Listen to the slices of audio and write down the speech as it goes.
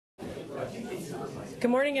Good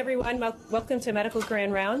morning, everyone. Welcome to Medical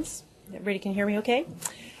Grand Rounds. Everybody can hear me okay?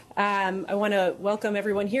 I want to welcome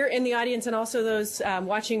everyone here in the audience and also those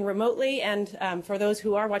watching remotely. And for those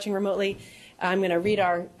who are watching remotely, I'm going to read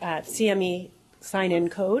our CME sign-in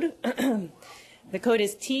code. The code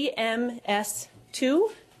is TMS2.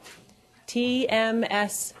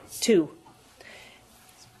 TMS2.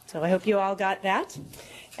 So I hope you all got that.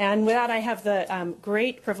 And with that, I have the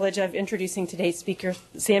great privilege of introducing today's speaker,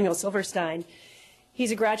 Samuel Silverstein. He's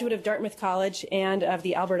a graduate of Dartmouth College and of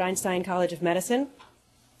the Albert Einstein College of Medicine.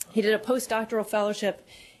 He did a postdoctoral fellowship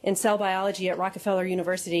in cell biology at Rockefeller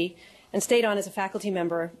University and stayed on as a faculty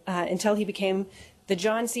member until he became the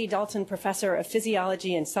John C. Dalton Professor of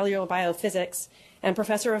Physiology and Cellular Biophysics and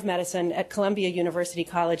Professor of Medicine at Columbia University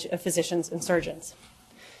College of Physicians and Surgeons.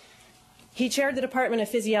 He chaired the Department of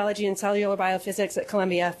Physiology and Cellular Biophysics at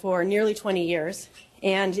Columbia for nearly 20 years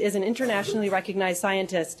and is an internationally recognized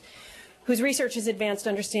scientist whose research has advanced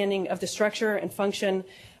understanding of the structure and function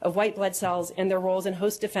of white blood cells and their roles in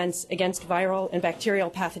host defense against viral and bacterial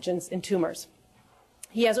pathogens in tumors.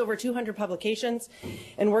 He has over 200 publications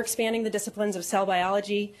and work spanning the disciplines of cell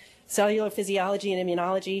biology, cellular physiology and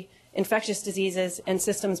immunology, infectious diseases, and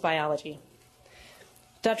systems biology.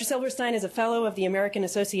 Dr. Silverstein is a fellow of the American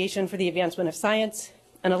Association for the Advancement of Science,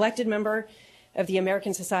 an elected member of the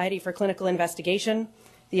American Society for Clinical Investigation,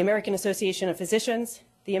 the American Association of Physicians,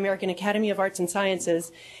 the American Academy of Arts and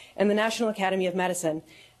Sciences, and the National Academy of Medicine,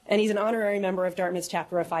 and he's an honorary member of Dartmouth's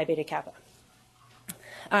chapter of Phi Beta Kappa.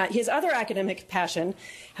 His other academic passion,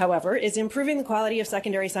 however, is improving the quality of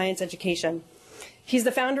secondary science education. He's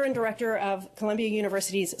the founder and director of Columbia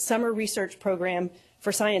University's Summer Research Program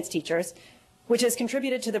for Science Teachers, which has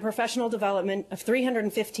contributed to the professional development of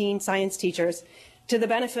 315 science teachers to the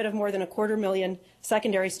benefit of more than 250,000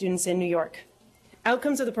 secondary students in New York.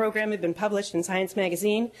 Outcomes of the program have been published in Science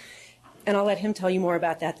Magazine, and I'll let him tell you more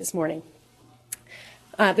about that this morning.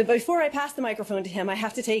 But before I pass the microphone to him, I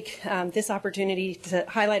have to take this opportunity to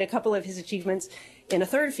highlight a couple of his achievements in a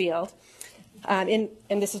third field. And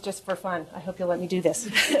this is just for fun. I hope you'll let me do this.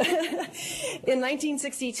 In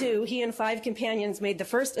 1962, he and 5 companions made the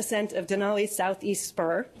first ascent of Denali's southeast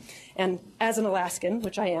spur. And as an Alaskan,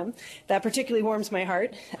 which I am, that particularly warms my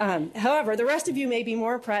heart. However, the rest of you may be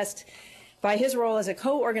more impressed by his role as a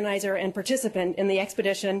co-organizer and participant in the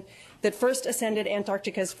expedition that first ascended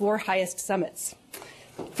Antarctica's 4 highest summits,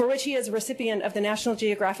 for which he is a recipient of the National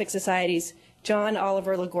Geographic Society's John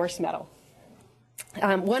Oliver LaGorce Medal.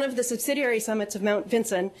 One of the subsidiary summits of Mount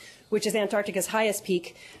Vinson, which is Antarctica's highest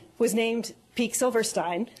peak, was named Peak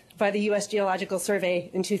Silverstein by the U.S. Geological Survey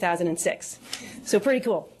in 2006. So pretty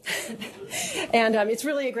cool. And it's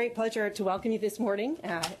really a great pleasure to welcome you this morning.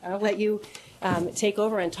 I'll let you take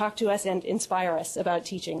over and talk to us and inspire us about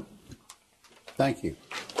teaching. Thank you.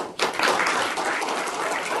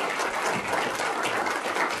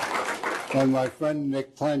 When my friend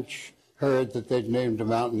Nick Plench heard that they'd named a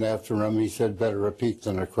mountain after him, he said, better a peak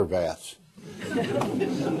than a crevasse.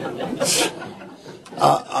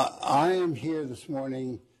 I am here this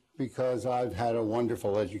morning because I've had a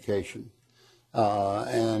wonderful education.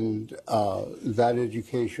 And that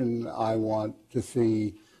education I want to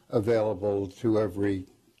see available to every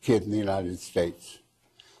kid in the United States.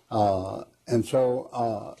 And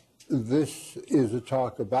so this is a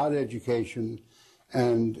talk about education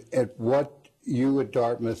and at what you at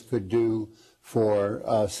Dartmouth could do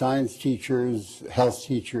for science teachers, health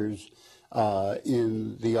teachers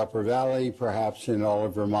in the Upper Valley, perhaps in all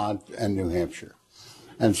of Vermont and New Hampshire.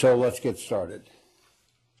 And so let's get started.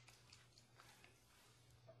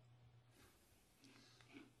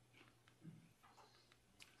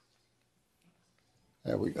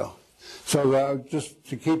 There we go. So just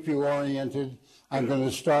to keep you oriented, I'm going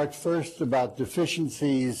to start first about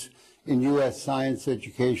deficiencies in U.S. science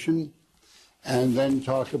education, and then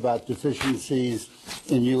talk about deficiencies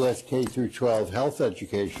in U.S. K-12 health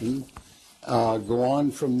education, go on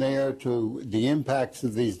from there to the impacts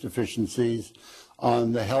of these deficiencies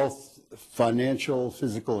on the health, financial,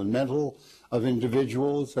 physical, and mental of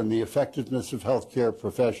individuals, and the effectiveness of healthcare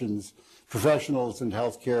professionals and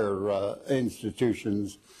healthcare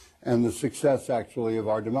institutions, and the success, actually, of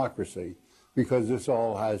our democracy, because this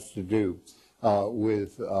all has to do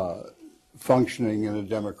with functioning in a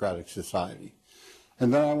democratic society.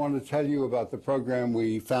 And then I want to tell you about the program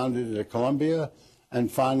we founded at Columbia, and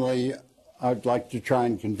finally, I'd like to try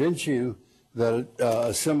and convince you that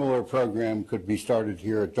a similar program could be started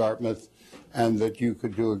here at Dartmouth, and that you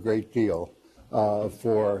could do a great deal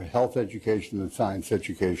for health education and science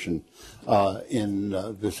education in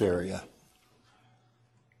this area.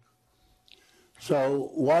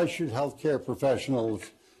 So why should healthcare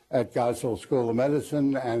professionals at Gosnell School of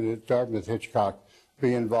Medicine and at Dartmouth-Hitchcock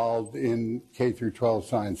be involved in K through 12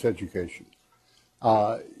 science education.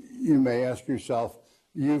 You may ask yourself,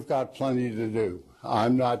 you've got plenty to do.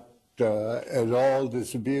 I'm not at all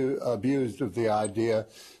abused of the idea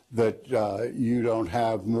that you don't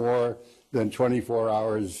have more than 24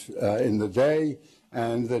 hours in the day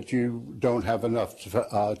and that you don't have enough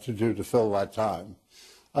to do to fill that time.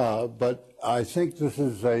 But I think this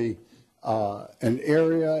is an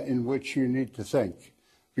area in which you need to think,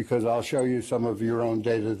 because I'll show you some of your own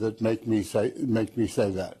data that make me say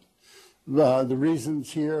that. The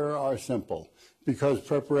reasons here are simple. Because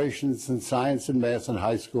preparations in science and math in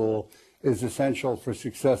high school is essential for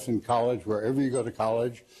success in college, wherever you go to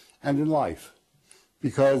college, and in life.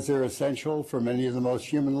 Because they're essential for many of the most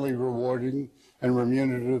humanly rewarding and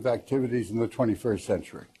remunerative activities in the 21st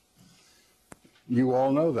century. You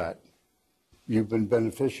all know that. You've been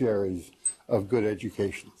beneficiaries of good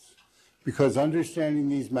educations. Because understanding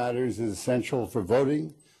these matters is essential for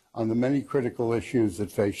voting on the many critical issues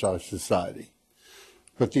that face our society.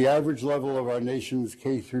 But the average level of our nation's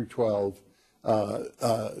K through 12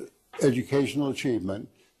 educational achievement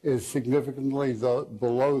is significantly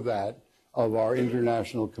below that of our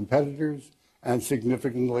international competitors and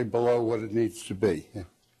significantly below what it needs to be.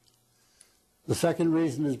 The second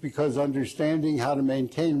reason is because understanding how to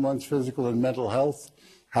maintain one's physical and mental health,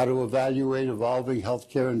 how to evaluate evolving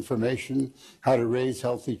healthcare information, how to raise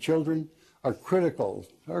healthy children are critical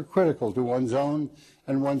to one's own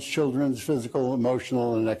and one's children's physical,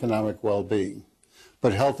 emotional, and economic well-being.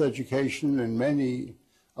 But health education in many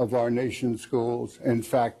of our nation's schools, in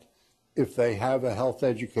fact, if they have a health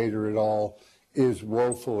educator at all, is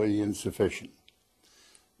woefully insufficient.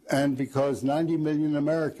 And because 90 million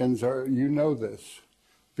Americans are, you know this,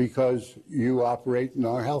 because you operate in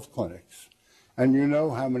our health clinics, and you know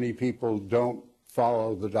how many people don't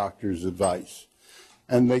follow the doctor's advice.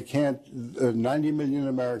 And they can't, 90 million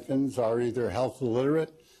Americans are either health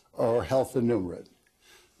illiterate or health innumerate.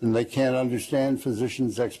 And they can't understand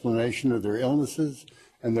physicians' explanation of their illnesses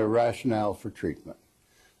and their rationale for treatment.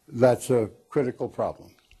 That's a critical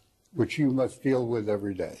problem, which you must deal with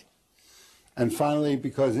every day. And finally,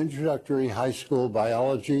 because introductory high school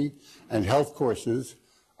biology and health courses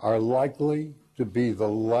are likely to be the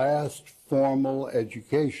last formal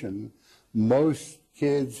education most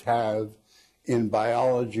kids have in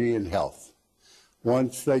biology and health.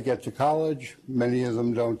 Once they get to college, many of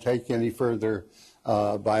them don't take any further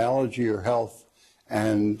biology or health,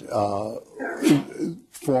 and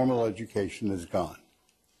formal education is gone.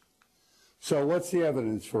 So what's the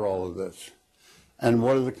evidence for all of this? And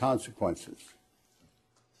what are the consequences?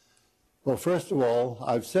 Well, first of all,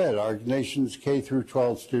 I've said our nation's K through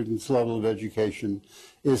 12 students' level of education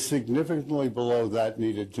is significantly below that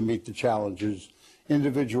needed to meet the challenges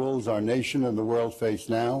individuals, our nation, and the world face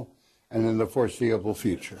now and in the foreseeable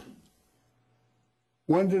future.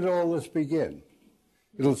 When did all this begin?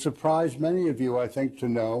 It'll surprise many of you, I think, to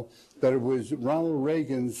know that it was Ronald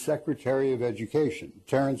Reagan's Secretary of Education,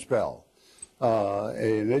 Terrence Bell,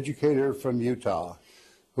 an educator from Utah,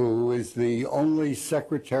 who is the only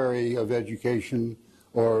Secretary of Education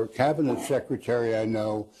or Cabinet Secretary I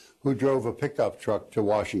know who drove a pickup truck to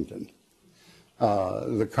Washington.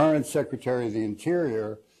 The current Secretary of the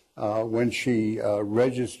Interior, when she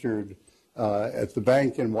registered at the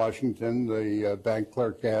bank in Washington, the bank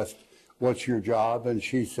clerk asked, "What's your job?" And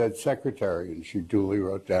she said, "Secretary," and she duly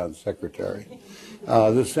wrote down Secretary.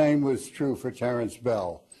 The same was true for Terrence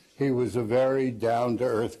Bell. He was a very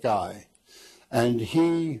down-to-earth guy. And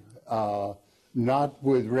he, not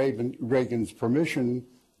with Reagan's permission,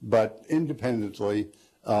 but independently,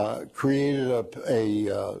 created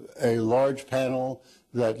a large panel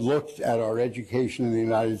that looked at our education in the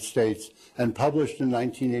United States and published in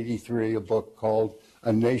 1983 a book called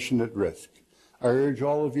A Nation at Risk. I urge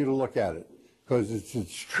all of you to look at it, because it's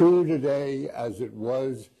as true today as it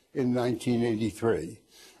was in 1983.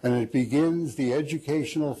 And it begins: the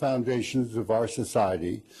educational foundations of our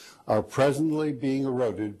society are presently being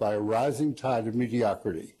eroded by a rising tide of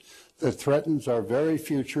mediocrity that threatens our very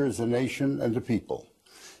future as a nation and a people.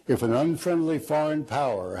 If an unfriendly foreign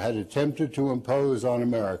power had attempted to impose on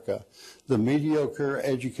America the mediocre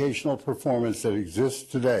educational performance that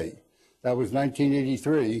exists today, that was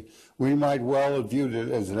 1983, we might well have viewed it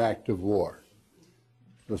as an act of war.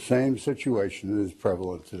 The same situation is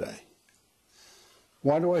prevalent today.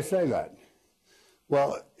 Why do I say that?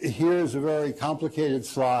 Well, here's a very complicated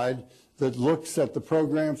slide that looks at the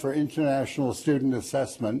Program for International Student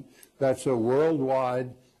Assessment. That's a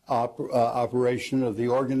worldwide operation of the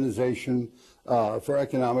Organization for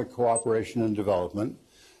Economic Cooperation and Development.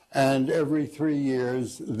 and every 3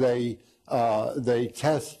 years they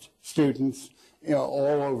test students,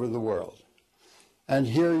 all over the world. And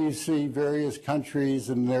here you see various countries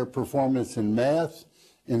and their performance in math,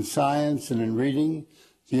 in science, and in reading.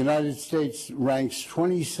 The United States ranks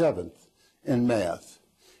 27th in math.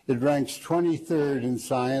 It ranks 23rd in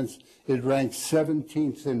science. It ranks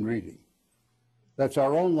 17th in reading. That's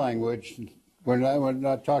our own language. We're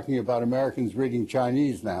not talking about Americans reading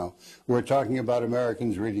Chinese now. We're talking about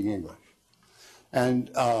Americans reading English. And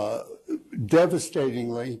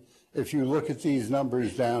devastatingly, if you look at these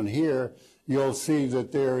numbers down here, you'll see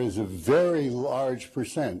that there is a very large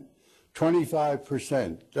percent,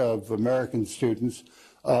 25% of American students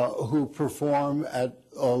who perform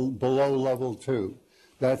at below level 2.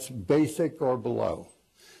 That's basic or below.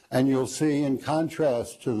 And you'll see, in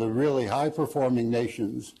contrast to the really high-performing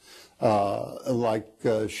nations like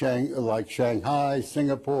Shanghai,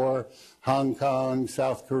 Singapore, Hong Kong,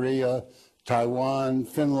 South Korea, Taiwan,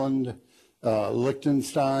 Finland,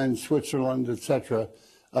 Liechtenstein, Switzerland, etc.,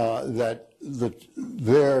 that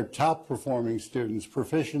their top-performing students,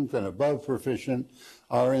 proficient and above proficient,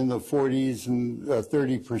 are in the 40s and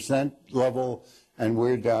 30% level, and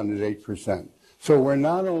we're down at 8%. So we're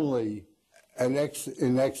not only in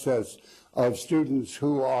excess of students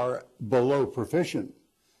who are below proficient,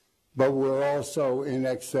 but we're also in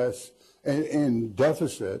excess, in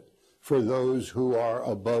deficit for those who are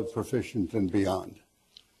above proficient and beyond.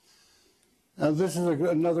 Now, this is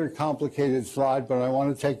another complicated slide, but I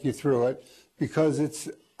want to take you through it because it's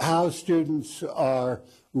how students are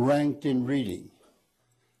ranked in reading.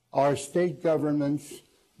 Our state governments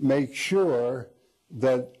make sure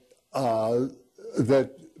that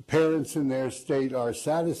that parents in their state are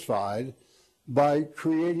satisfied by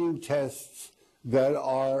creating tests that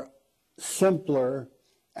are simpler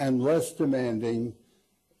and less demanding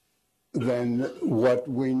than what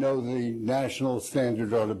we know the national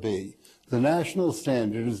standard ought to be. The national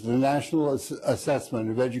standard is the National Assessment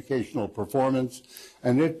of Educational Performance,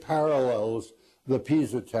 and it parallels the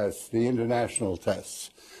PISA tests, the international tests.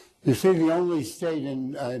 You see, the only state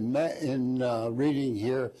in reading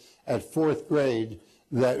here at 4th grade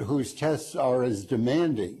whose tests are as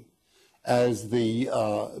demanding as the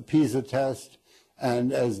PISA test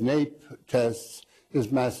and as NAEP tests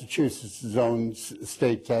is Massachusetts' own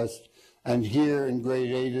state test, and here in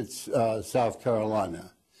grade 8 it's South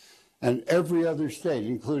Carolina. And every other state,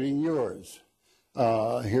 including yours,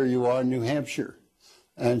 here you are, New Hampshire,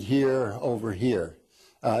 and here, over here,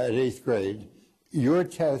 at 8th grade, your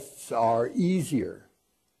tests are easier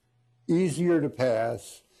to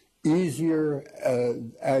pass, easier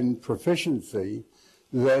and proficiency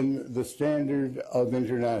than the standard of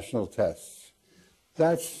international tests.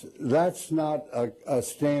 That's not a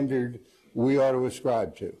standard we ought to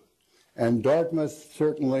ascribe to. And Dartmouth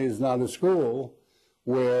certainly is not a school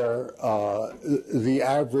where the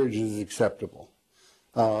average is acceptable.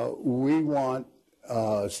 We want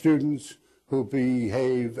students who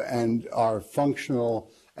behave and are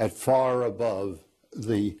functional at far above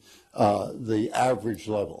the average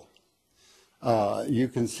level. You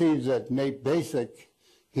can see that NAEP Basic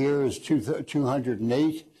here is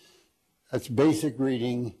 208. That's basic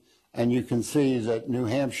reading, and you can see that New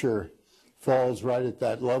Hampshire falls right at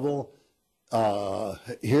that level.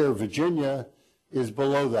 Here, Virginia is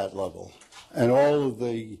below that level, and all of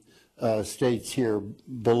the states here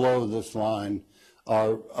below this line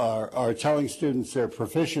are telling students they're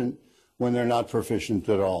proficient when they're not proficient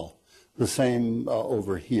at all. The same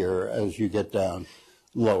over here as you get down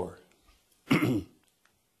lower.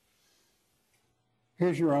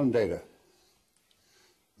 Here's your own data.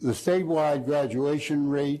 The statewide graduation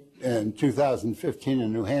rate in 2015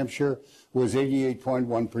 in New Hampshire was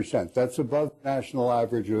 88.1%. That's above the national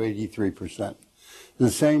average of 83%. The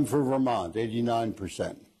same for Vermont,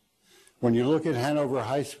 89%. When you look at Hanover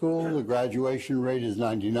High School, the graduation rate is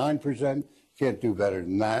 99%. Can't do better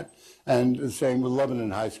than that. And the same with Lebanon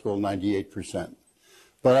High School, 98%.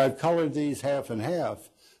 But I've colored these half and half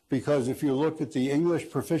because if you look at the English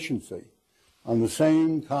proficiency on the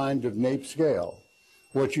same kind of NAEP scale,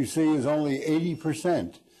 what you see is only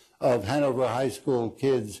 80% of Hanover High School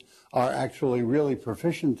kids are actually really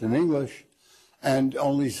proficient in English, and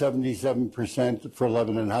only 77% for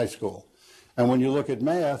Lebanon High School. And when you look at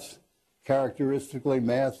math, characteristically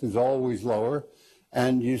math is always lower,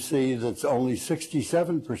 and you see that's only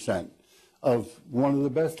 67% of one of the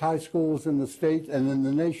best high schools in the state and in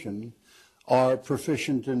the nation are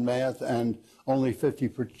proficient in math, and only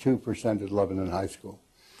 52% at Lebanon High School.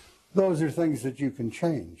 Those are things that you can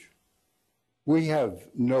change. We have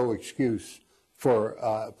no excuse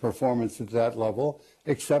for performance at that level,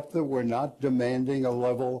 except that we're not demanding a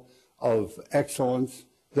level of excellence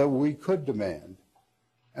that we could demand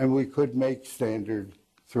and we could make standard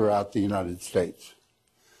throughout the United States.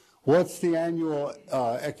 What's the annual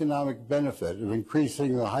economic benefit of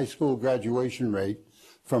increasing the high school graduation rate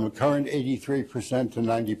from a current 83% to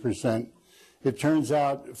 90%? It turns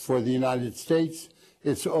out for the United States,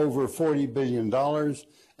 it's over $40 billion,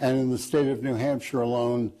 and in the state of New Hampshire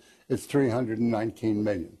alone, it's $319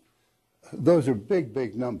 million. Those are big,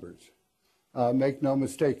 big numbers. Make no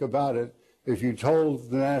mistake about it. If you told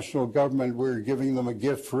the national government we're giving them a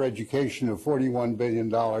gift for education of $41 billion,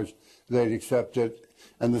 they'd accept it.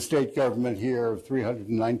 And the state government here of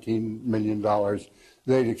 $319 million,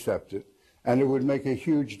 they'd accept it. And it would make a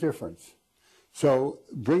huge difference. So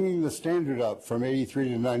bringing the standard up from 83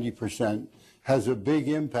 to 90% has a big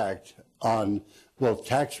impact on both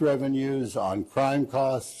tax revenues, on crime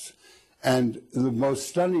costs, and the most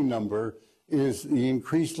stunning number is the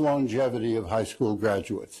increased longevity of high school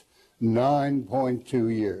graduates,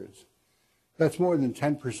 9.2 years. That's more than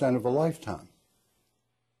 10% of a lifetime.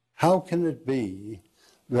 How can it be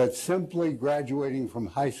that simply graduating from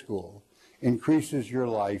high school increases your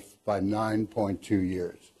life by 9.2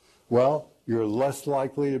 years? Well, you're less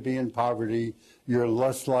likely to be in poverty, you're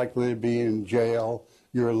less likely to be in jail,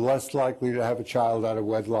 you're less likely to have a child out of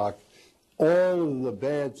wedlock. All of the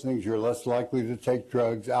bad things, you're less likely to take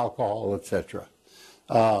drugs, alcohol, etc.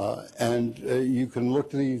 You can look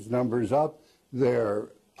these numbers up. They're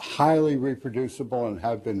highly reproducible and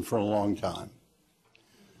have been for a long time.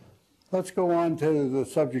 Let's go on to the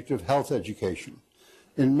subject of health education.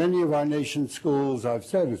 In many of our nation's schools, I've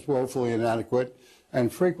said it's woefully inadequate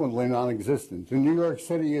and frequently non-existent. In New York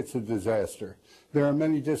City, it's a disaster. There are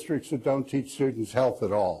many districts that don't teach students health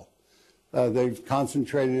at all. They've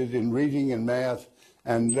concentrated in reading and math,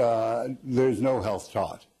 and there's no health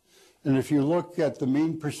taught. And if you look at the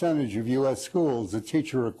mean percentage of U.S. schools that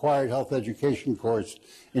teach a required health education course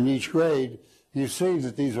in each grade, you see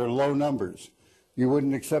that these are low numbers. You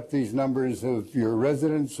wouldn't accept these numbers of your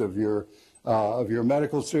residents, of your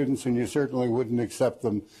medical students, and you certainly wouldn't accept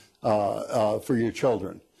them for your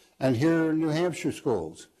children. And here in New Hampshire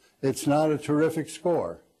schools, it's not a terrific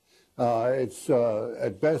score. It's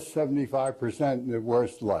at best 75% and at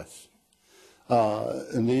worst less.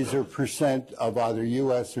 And these are percent of either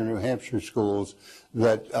U.S. or New Hampshire schools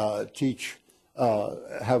that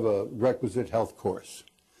have a requisite health course.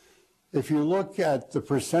 If you look at the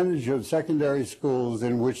percentage of secondary schools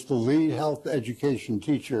in which the lead health education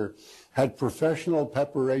teacher had professional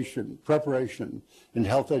preparation in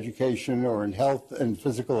health education or in health and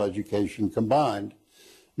physical education combined,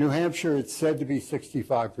 New Hampshire, it's said to be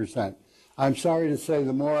 65%. I'm sorry to say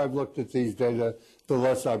the more I've looked at these data, the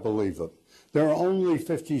less I believe them. There are only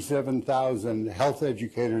 57,000 health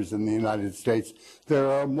educators in the United States. There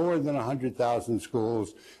are more than 100,000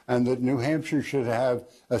 schools, and that New Hampshire should have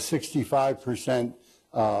a 65%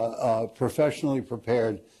 professionally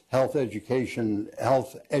prepared health educator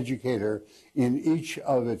in each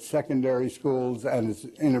of its secondary schools and its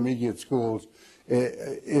intermediate schools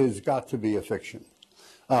is got to be a fiction.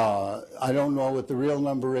 I don't know what the real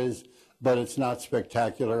number is, but it's not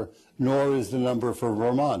spectacular, nor is the number for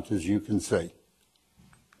Vermont, as you can see.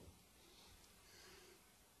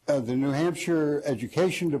 The New Hampshire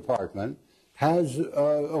Education Department has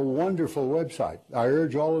a wonderful website. I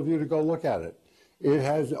urge all of you to go look at it. It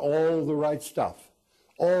has all the right stuff,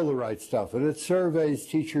 and it surveys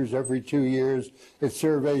teachers every 2 years. It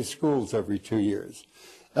surveys schools every 2 years.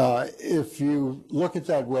 If you look at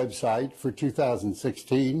that website for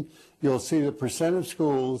 2016, you'll see the percent of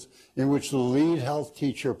schools in which the lead health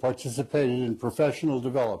teacher participated in professional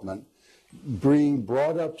development being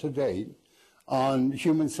brought up to date on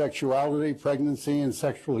human sexuality, pregnancy, and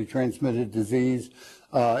sexually transmitted disease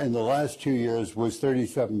in the last 2 years was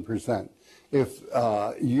 37%. If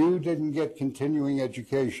you didn't get continuing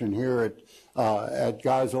education here at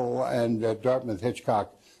Geisel and at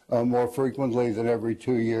Dartmouth-Hitchcock more frequently than every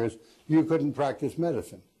 2 years, you couldn't practice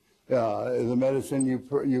medicine. The medicine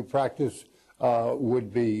you practice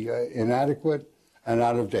would be inadequate and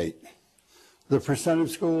out of date. The percent of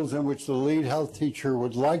schools in which the lead health teacher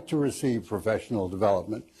would like to receive professional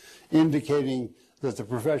development, indicating that the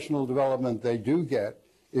professional development they do get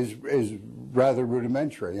is rather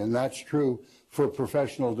rudimentary, and that's true for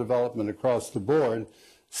professional development across the board.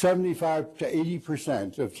 75 to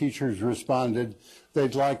 80% of teachers responded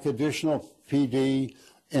they'd like additional PD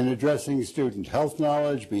in addressing student health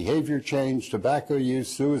knowledge, behavior change, tobacco use,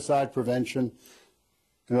 suicide prevention,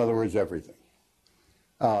 in other words, everything.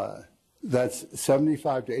 That's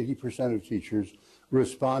 75 to 80% of teachers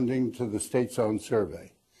responding to the state's own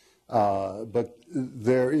survey. But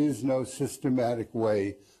there is no systematic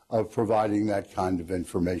way of providing that kind of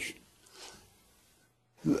information.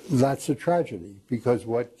 That's a tragedy, because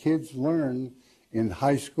what kids learn in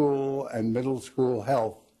high school and middle school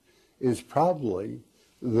health is probably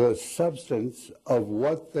the substance of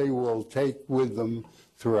what they will take with them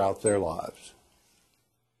throughout their lives.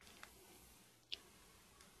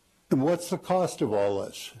 And what's the cost of all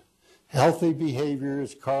this? Healthy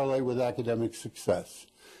behaviors correlate with academic success.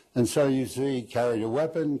 And so you see carried a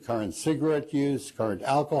weapon, current cigarette use, current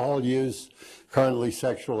alcohol use, currently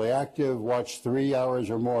sexually active, watch 3 hours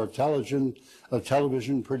or more of television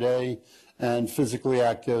per day, and physically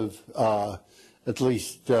active at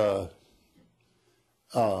least, at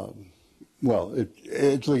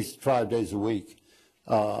least 5 days a week.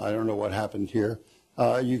 I don't know what happened here.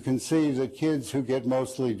 You can see that kids who get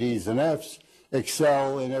mostly D's and F's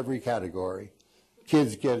excel in every category.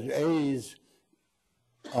 Kids get A's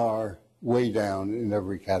are way down in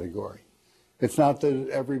every category. It's not that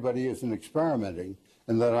everybody isn't experimenting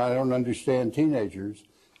and that I don't understand teenagers.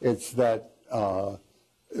 It's that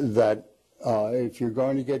if you're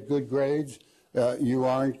going to get good grades, you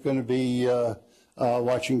aren't going to be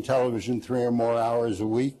watching television 3 or more hours a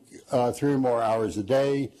week, 3 or more hours a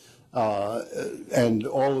day, and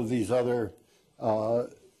all of these other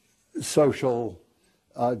social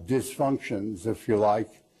dysfunctions, if you like,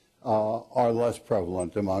 are less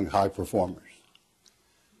prevalent among high performers.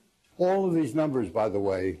 All of these numbers, by the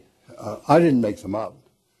way, I didn't make them up.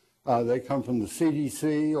 They come from the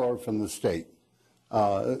CDC or from the state.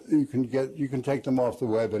 You can take them off the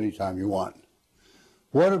web anytime you want.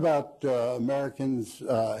 What about Americans'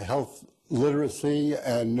 health literacy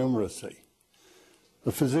and numeracy?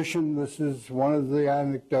 A physician, this is one of the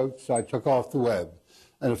anecdotes I took off the web,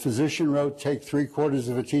 and a physician wrote, take 3/4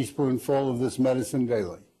 of a teaspoonful of this medicine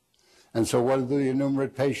daily. And so what did the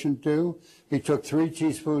enumerate patient do? He took 3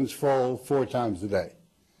 teaspoons full 4 times a day.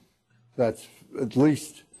 That's at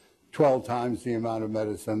least 12 times the amount of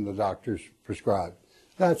medicine the doctors prescribed.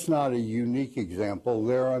 That's not a unique example.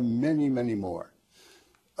 There are many, many more.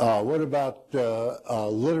 What about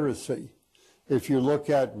literacy? If you look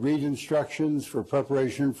at read instructions for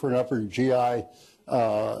preparation for an upper GI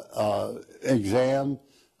exam,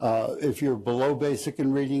 if you're below basic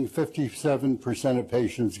in reading, 57% of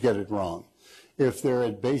patients get it wrong. If they're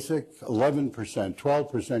at basic, 11%,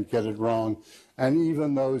 12% get it wrong. And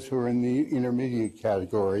even those who are in the intermediate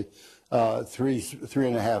category,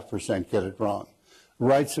 3.5% get it wrong.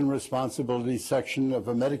 Rights and responsibilities section of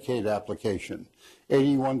a Medicaid application,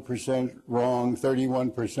 81% wrong,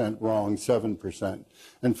 31% wrong, 7%.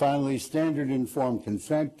 And finally, standard informed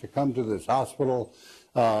consent to come to this hospital.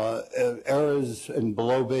 Errors in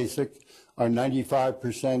below basic are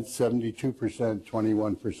 95%, 72%,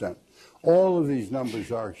 21%. All of these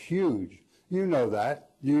numbers are huge. You know that.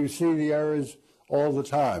 You see the errors all the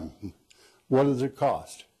time. What does it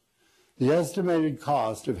cost? The estimated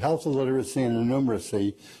cost of health illiteracy and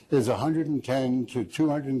innumeracy is $110 to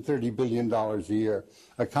 $230 billion a year.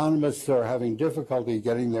 Economists are having difficulty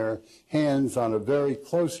getting their hands on a very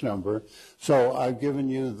close number, so I've given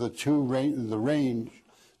you the range.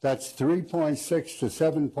 That's 3.6 to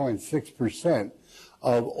 7.6%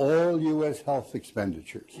 of all U.S. health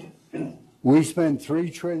expenditures. We spend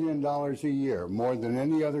 $3 trillion a year, more than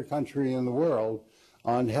any other country in the world,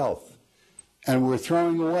 on health. And we're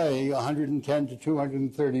throwing away $110 to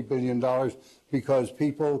 $230 billion because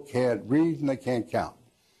people can't read and they can't count.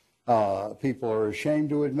 People are ashamed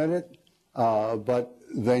to admit it, but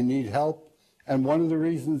they need help. And one of the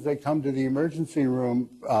reasons they come to the emergency room,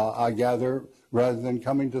 I gather, rather than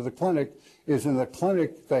coming to the clinic, is in the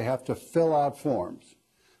clinic they have to fill out forms.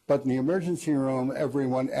 But in the emergency room,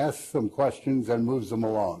 everyone asks them questions and moves them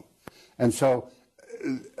along. And so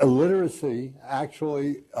illiteracy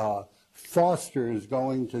actually fosters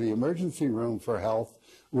going to the emergency room for health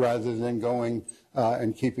rather than going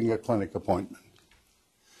and keeping a clinic appointment.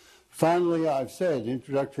 Finally, I've said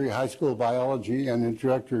introductory high school biology and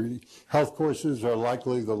introductory health courses are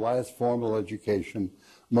likely the last formal education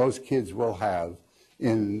most kids will have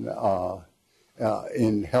in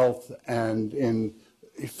health and in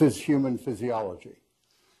human physiology.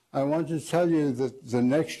 I want to tell you that the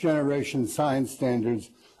next generation science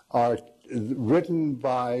standards are written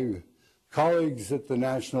by colleagues at the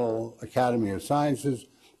National Academy of Sciences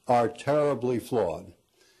are terribly flawed.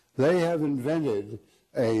 They have invented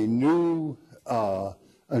a new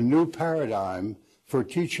paradigm for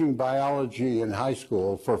teaching biology in high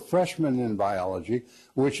school for freshmen in biology,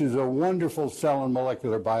 which is a wonderful cell and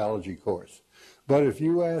molecular biology course. But if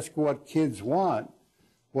you ask what kids want,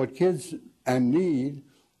 what kids and need.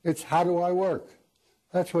 It's how do I work?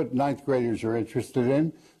 That's what ninth graders are interested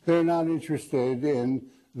in. They're not interested in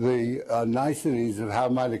the niceties of how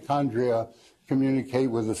mitochondria communicate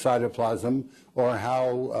with the cytoplasm or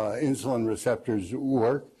how insulin receptors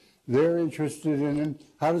work. They're interested in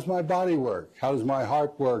how does my body work? How does my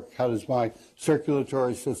heart work? How does my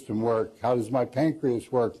circulatory system work? How does my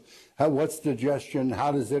pancreas work? What's digestion?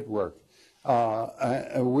 How does it work? We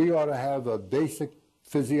ought to have a basic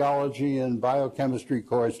physiology and biochemistry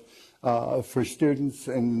course for students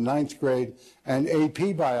in ninth grade, and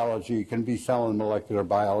AP biology can be cell and molecular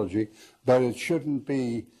biology, but it shouldn't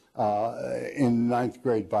be in ninth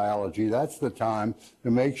grade biology. That's the time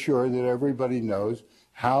to make sure that everybody knows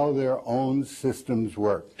how their own systems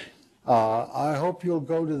work. I hope you'll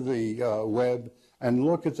go to the web and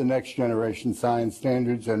look at the next generation science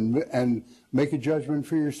standards and make a judgment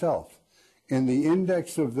for yourself. In the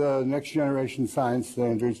index of the next generation science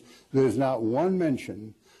standards, there's not one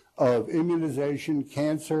mention of immunization,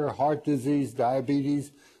 cancer, heart disease,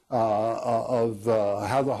 diabetes, of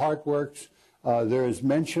how the heart works. There is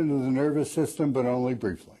mention of the nervous system, but only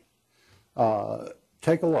briefly.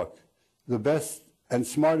 Take a look. The best and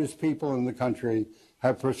smartest people in the country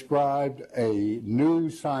have prescribed a new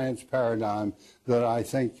science paradigm that I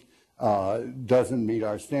think doesn't meet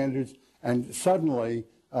our standards. And suddenly,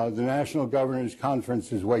 the National Governors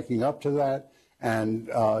Conference is waking up to that, and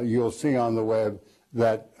you'll see on the web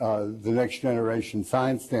that the next generation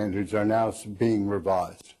science standards are now being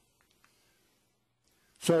revised.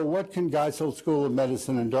 So what can Geisel School of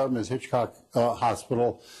Medicine and Dartmouth-Hitchcock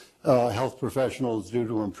Hospital health professionals do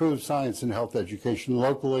to improve science and health education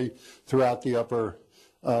locally throughout the upper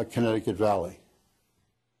Connecticut Valley?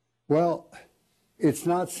 Well, it's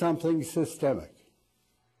not something systemic.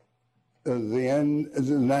 The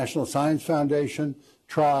National Science Foundation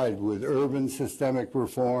tried with urban systemic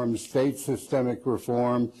reform, state systemic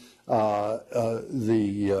reform.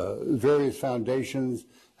 The various foundations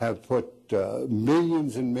have put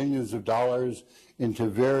millions and millions of dollars into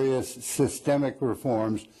various systemic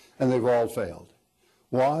reforms, and they've all failed.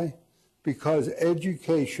 Why? Because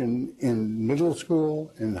education in middle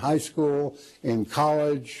school, in high school, in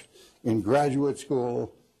college, in graduate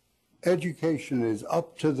school, education is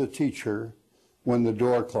up to the teacher when the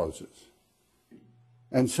door closes.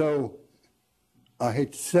 And so, I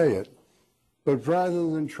hate to say it, but rather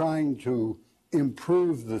than trying to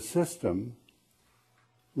improve the system,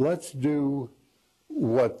 let's do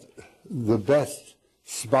what the best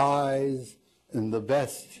spies and the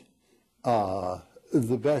best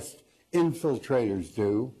infiltrators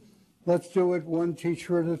do. Let's do it one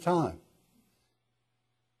teacher at a time.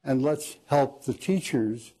 And let's help the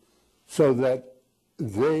teachers so that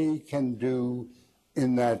they can do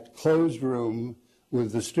in that closed room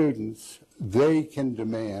with the students, they can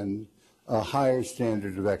demand a higher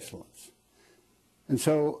standard of excellence. And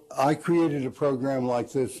so I created a program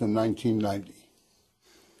like this in 1990.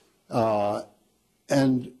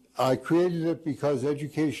 And I created it because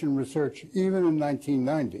education research, even in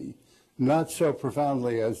 1990, not so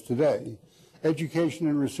profoundly as today, education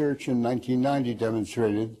and research in 1990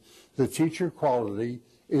 demonstrated that teacher quality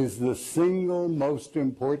is the single most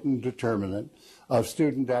important determinant of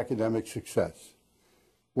student academic success.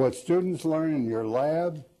 What students learn in your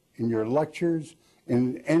lab, in your lectures,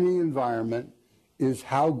 in any environment, is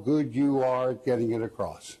how good you are at getting it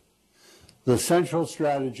across. The central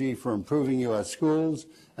strategy for improving U.S. schools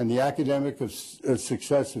and the academic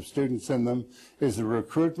success of students in them is the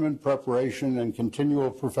recruitment, preparation, and continual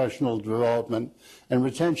professional development and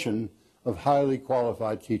retention of highly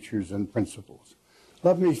qualified teachers and principals.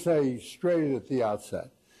 Let me say straight at the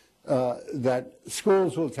outset that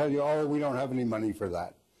schools will tell you, oh, we don't have any money for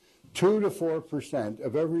that. 2 to 4%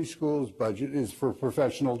 of every school's budget is for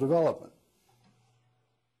professional development.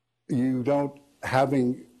 You don't,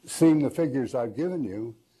 having seen the figures I've given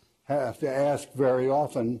you, have to ask very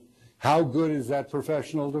often, how good is that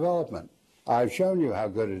professional development? I've shown you how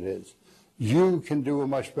good it is. You can do a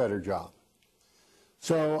much better job.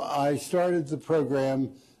 So I started the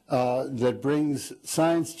program that brings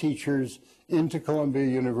science teachers into Columbia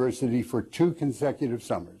University for 2 consecutive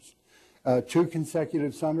summers. 2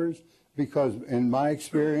 consecutive summers because, in my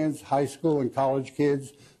experience, high school and college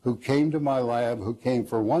kids who came to my lab, who came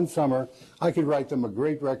for 1 summer, I could write them a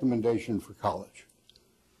great recommendation for college.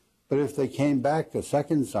 But if they came back the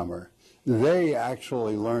second summer, they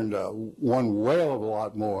actually learned one whale of a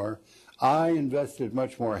lot more. I invested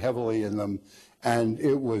much more heavily in them, and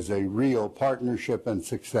it was a real partnership and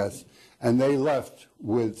success. And they left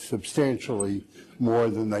with substantially more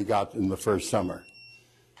than they got in the first summer.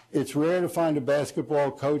 It's rare to find a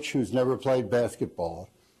basketball coach who's never played basketball.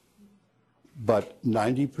 but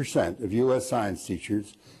 90% of U.S. science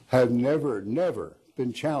teachers have never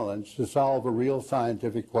been challenged to solve a real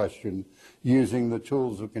scientific question using the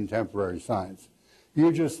tools of contemporary science.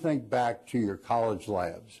 You just think back to your college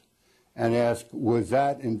labs and ask, was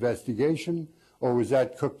that investigation or was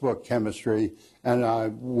that cookbook chemistry? And I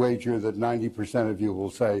wager that 90% of you will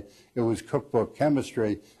say it was cookbook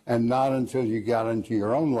chemistry, and not until you got into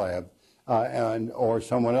your own lab or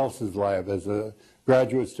someone else's lab as a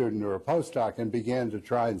graduate student or a postdoc and began to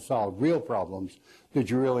try and solve real problems did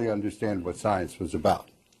you really understand what science was about.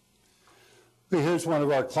 Here's one of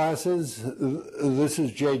our classes. This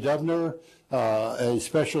is Jay Dubner, a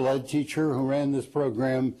special ed teacher who ran this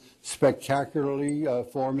program spectacularly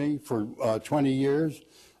for me for 20 years.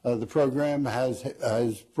 The program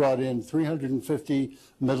has brought in 350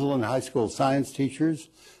 middle and high school science teachers,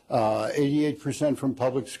 88% from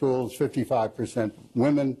public schools, 55%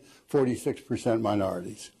 women, 46%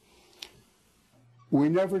 minorities. We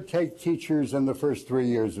never take teachers in the first 3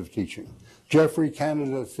 years of teaching. Jeffrey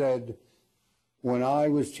Canada said, when I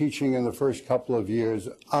was teaching in the first couple of years,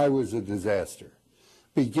 I was a disaster.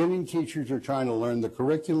 Beginning teachers are trying to learn the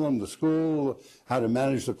curriculum, the school, how to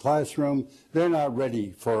manage the classroom. They're not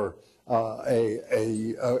ready for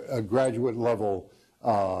a graduate level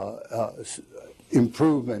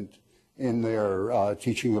improvement in their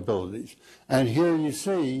teaching abilities. And here you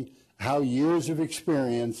see how years of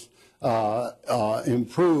experience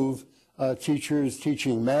improve teachers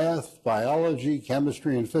teaching math, biology,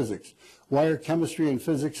 chemistry, and physics. Why are chemistry and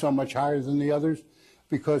physics so much higher than the others?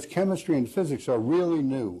 Because chemistry and physics are really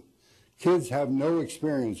new. Kids have no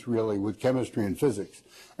experience really with chemistry and physics.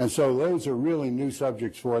 And so those are really new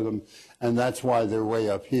subjects for them, and that's why they're way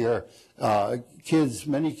up here.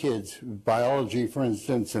 Many kids, biology, for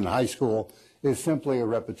instance, in high school is simply a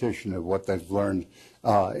repetition of what they've learned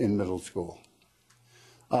in middle school.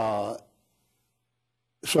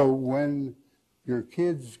 So when your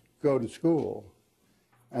kids go to school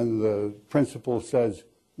and the principal says,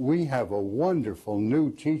 we have a wonderful new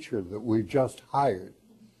teacher that we just hired.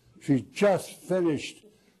 She just finished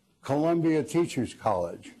Columbia Teachers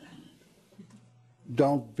College.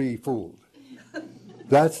 Don't be fooled.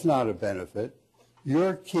 That's not a benefit.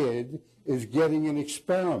 Your kid is getting an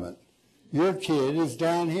experiment. Your kid is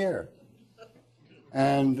down here.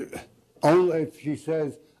 And only if she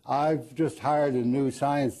says, I've just hired a new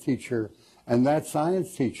science teacher, and that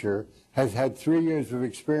science teacher has had 3 years of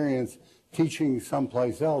experience teaching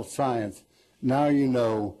someplace else science, now you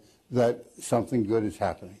know that something good is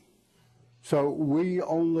happening. So we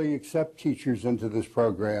only accept teachers into this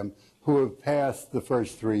program who have passed the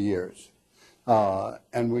first 3 years.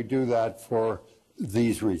 And we do that for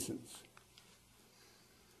these reasons.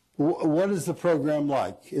 What is the program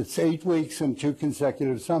like? It's 8 weeks and 2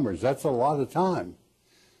 consecutive summers. That's a lot of time.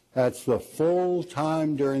 That's the full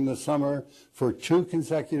time during the summer for 2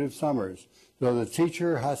 consecutive summers. So the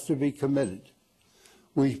teacher has to be committed.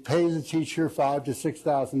 We pay the teacher $5,000 to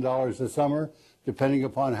 $6,000 a summer, depending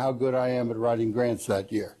upon how good I am at writing grants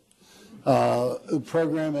that year.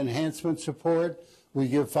 Program enhancement support, we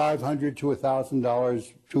give $500 to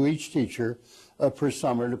 $1,000 to each teacher per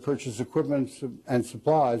summer to purchase equipment and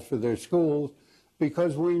supplies for their schools,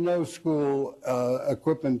 because we know school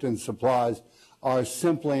equipment and supplies are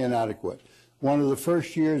simply inadequate. One of the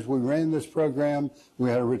first years we ran this program, we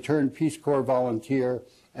had a returned Peace Corps volunteer,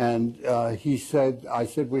 and I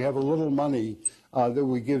said, we have a little money that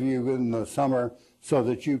we give you in the summer so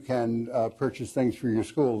that you can purchase things for your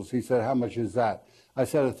schools. He said, how much is that? I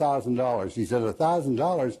said, $1,000. He said,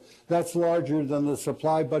 $1,000? That's larger than the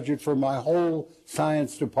supply budget for my whole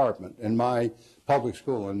science department in my public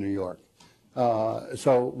school in New York.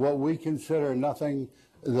 So what we consider nothing,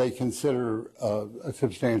 they consider a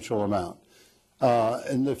substantial amount.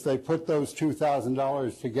 And if they put those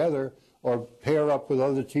 $2,000 together or pair up with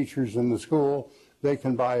other teachers in the school, they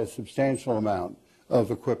can buy a substantial amount of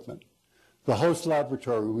equipment. The host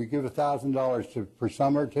laboratory, we give $1,000 per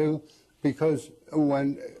summer to, because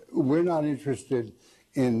when we're not interested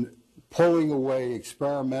in pulling away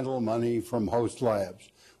experimental money from host labs.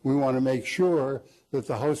 We want to make sure that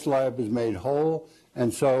the host lab is made whole,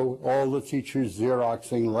 and so all the teachers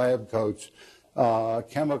Xeroxing lab coats,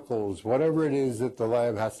 chemicals, whatever it is that the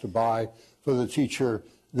lab has to buy for the teacher,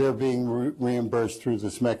 they're being reimbursed through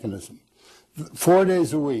this mechanism. 4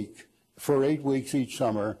 days a week for 8 weeks each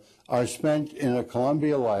summer are spent in a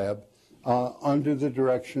Columbia lab under the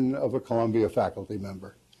direction of a Columbia faculty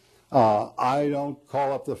member. I don't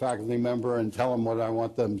call up the faculty member and tell them what I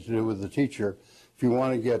want them to do with the teacher. If you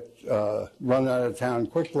want to get run out of town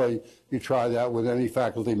quickly, you try that with any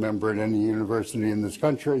faculty member at any university in this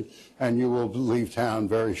country, and you will leave town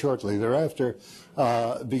very shortly thereafter,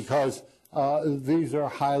 because these are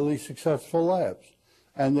highly successful labs.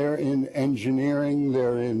 And they're in engineering,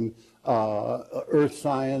 they're in earth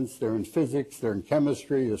science, they're in physics, they're in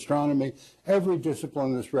chemistry, astronomy, every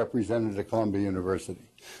discipline is represented at Columbia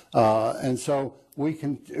University. And so we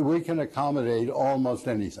can accommodate almost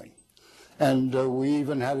anything. And we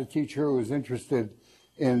even had a teacher who was interested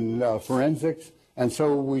in forensics, and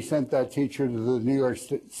so we sent that teacher to the New York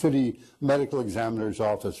City medical examiner's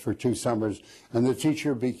office for 2 summers, and the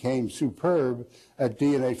teacher became superb at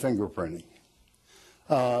DNA fingerprinting.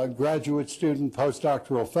 Graduate student,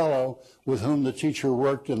 postdoctoral fellow, with whom the teacher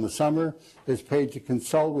worked in the summer, is paid to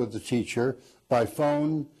consult with the teacher by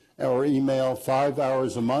phone or email 5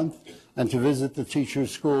 hours a month, and to visit the teacher's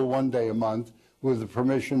school 1 day a month with the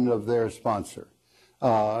permission of their sponsor.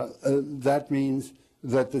 That means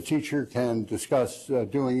that the teacher can discuss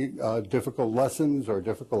doing difficult lessons or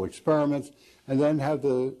difficult experiments, and then have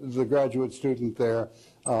the graduate student there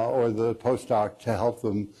or the postdoc to help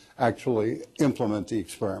them actually implement the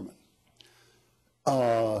experiment.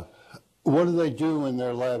 What do they do in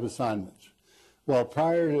their lab assignments? Well,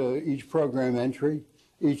 prior to each program entry,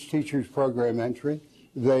 each teacher's program entry,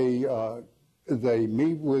 they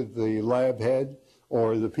meet with the lab head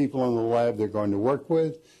or the people in the lab they're going to work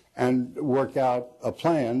with and work out a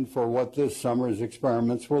plan for what this summer's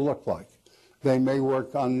experiments will look like. They may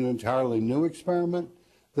work on an entirely new experiment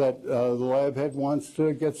that the lab head wants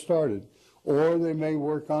to get started, or they may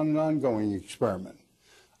work on an ongoing experiment.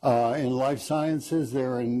 In life sciences,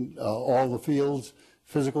 they're in all the fields.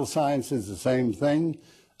 Physical science is the same thing,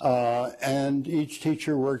 and each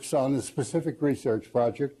teacher works on a specific research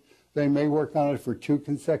project. They may work on it for 2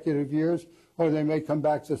 consecutive years, or they may come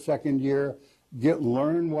back the second year,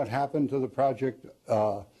 learn what happened to the project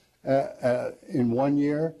in 1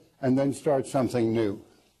 year, and then start something new.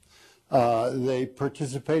 They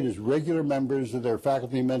participate as regular members of their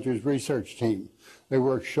faculty mentors research team. They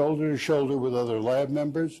work shoulder to shoulder with other lab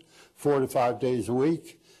members 4 to 5 days a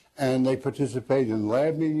week, and they participate in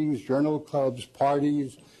lab meetings, journal clubs,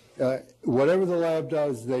 parties, whatever the lab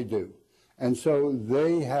does, they do. And so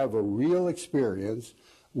they have a real experience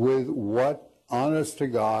with what, honest to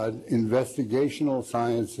God, investigational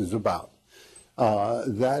science is about.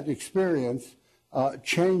 That experience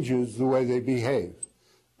changes the way they behave.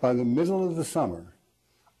 By the middle of the summer,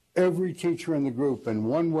 every teacher in the group, in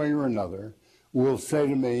one way or another, will say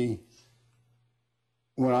to me,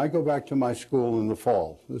 when I go back to my school in the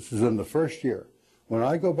fall, this is in the first year, when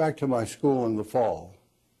I go back to my school in the fall,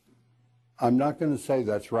 I'm not going to say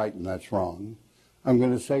that's right and that's wrong. I'm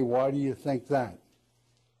going to say, why do you think that?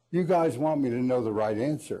 You guys want me to know the right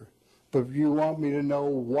answer, but you want me to know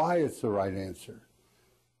why it's the right answer.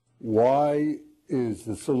 Why is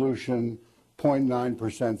the solution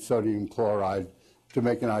 0.9% sodium chloride to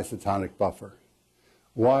make an isotonic buffer?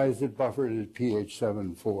 Why is it buffered at pH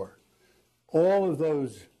 7.4? All of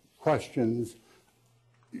those questions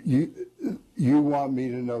you want me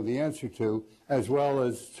to know the answer to, as well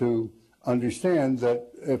as to understand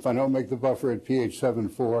that if I don't make the buffer at pH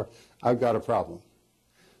 7.4, I've got a problem.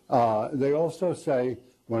 They also say,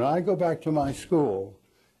 when I go back to my school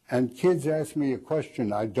and kids ask me a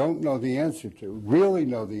question I don't know the answer to, really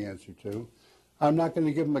know the answer to, I'm not going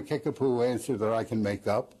to give them a kickapoo answer that I can make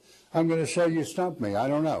up. I'm going to say, you stumped me, I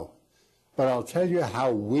don't know. But I'll tell you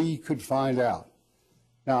how we could find out.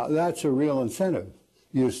 Now, that's a real incentive.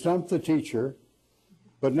 You stumped the teacher,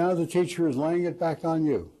 but now the teacher is laying it back on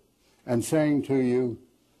you and saying to you,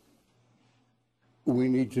 we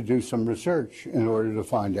need to do some research in order to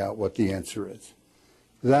find out what the answer is.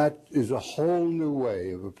 That is a whole new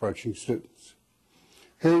way of approaching students.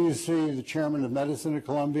 Here you see the chairman of medicine at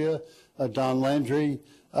Columbia, Don Landry,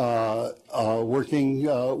 working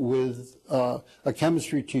with a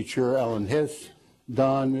chemistry teacher, Ellen Hiss.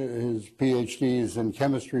 Don, his PhD is in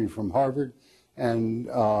chemistry from Harvard, and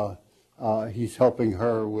he's helping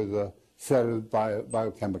her with a set of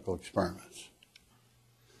biochemical experiments.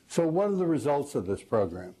 So what are the results of this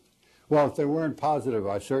program? Well, if they weren't positive,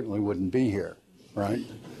 I certainly wouldn't be here, right?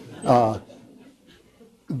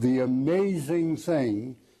 The amazing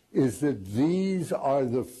thing is that these are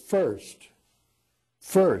the first,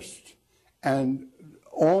 and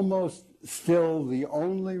almost still the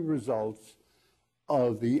only results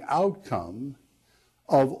of the outcome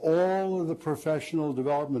of all of the professional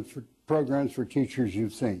development programs for teachers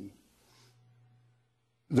you've seen.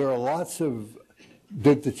 There are lots of,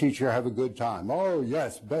 did the teacher have a good time? Oh,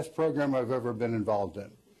 yes, best program I've ever been involved in.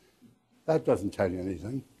 That doesn't tell you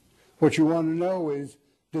anything. What you want to know is,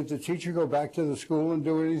 did the teacher go back to the school and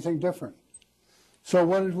do anything different? So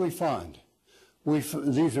what did we find?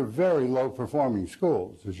 These are very low-performing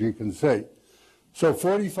schools, as you can see. So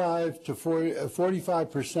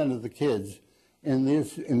 45% of the kids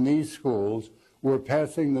in these schools were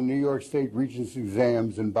passing the New York State Regents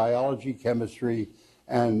exams in biology, chemistry,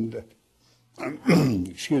 and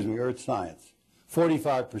excuse me, earth science.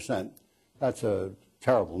 45%. That's a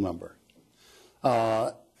terrible number.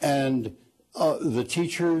 The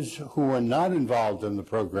teachers who were not involved in the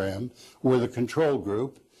program were the control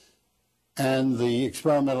group, and the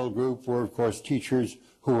experimental group were, of course, teachers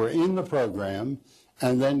who were in the program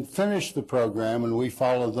and then finished the program, and we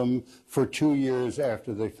followed them for 2 years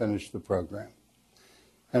after they finished the program.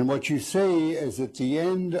 And what you see is at the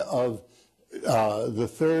end of the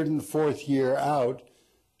third and fourth year out,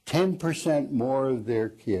 10% more of their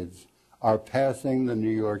kids are passing the New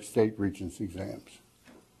York State Regents exams.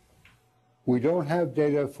 We don't have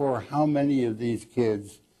data for how many of these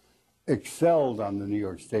kids excelled on the New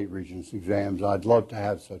York State Regents exams. I'd love to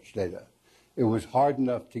have such data. It was hard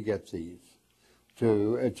enough to get these.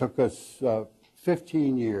 It took us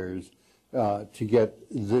 15 years to get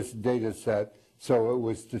this data set so it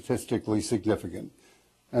was statistically significant.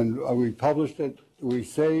 And we published it, we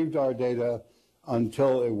saved our data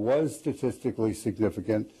until it was statistically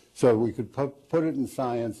significant so we could put it in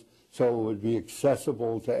science so it would be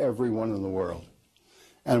accessible to everyone in the world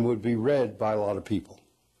and would be read by a lot of people.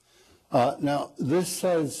 Now, this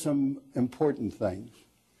says some important things.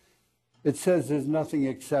 It says there's nothing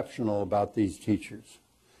exceptional about these teachers.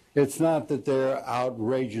 It's not that they're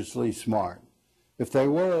outrageously smart. If they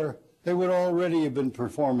were, they would already have been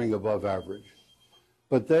performing above average.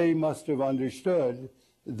 But they must have understood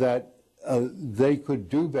that they could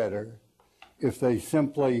do better if they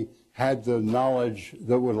simply had the knowledge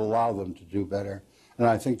that would allow them to do better. And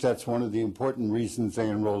I think that's one of the important reasons they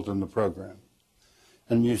enrolled in the program.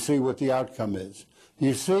 And you see what the outcome is.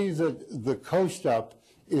 You see that the coast up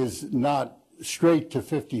is not straight to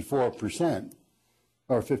 54%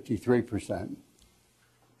 or 53%.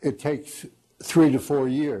 It takes 3 to 4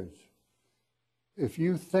 years. If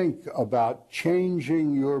you think about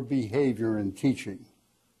changing your behavior in teaching,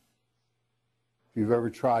 if you've ever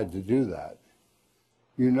tried to do that,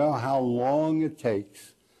 you know how long it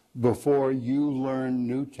takes before you learn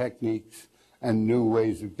new techniques and new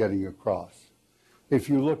ways of getting across. If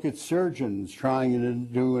you look at surgeons trying to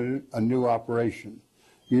do a new operation,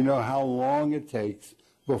 you know how long it takes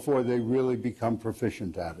before they really become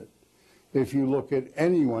proficient at it. If you look at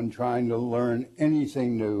anyone trying to learn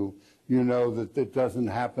anything new, you know that it doesn't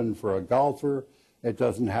happen for a golfer, it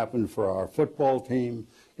doesn't happen for our football team,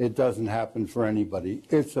 it doesn't happen for anybody.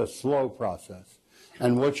 It's a slow process.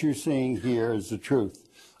 And what you're seeing here is the truth.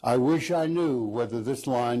 I wish I knew whether this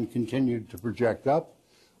line continued to project up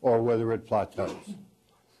or whether it plateaus.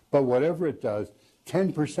 But whatever it does,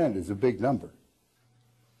 10% is a big number.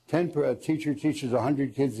 A teacher teaches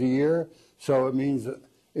 100 kids a year, so it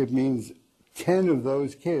means 10 of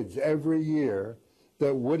those kids every year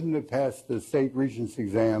that wouldn't have passed the state regents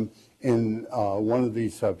exam in one of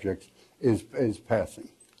these subjects is passing.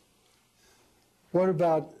 What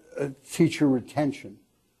about teacher retention?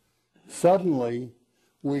 Suddenly,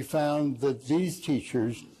 we found that these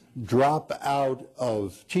teachers drop out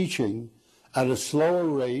of teaching at a slower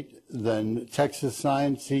rate than Texas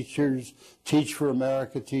science teachers, Teach for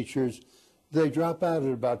America teachers. They drop out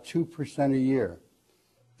at about 2% a year.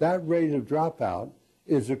 That rate of dropout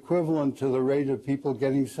is equivalent to the rate of people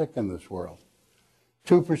getting sick in this world.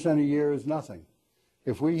 2% a year is nothing.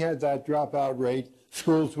 If we had that dropout rate,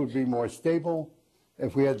 schools would be more stable.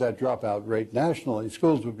 If we had that dropout rate nationally,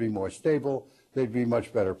 schools would be more stable. They'd be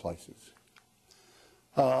much better places.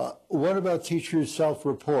 What about teachers'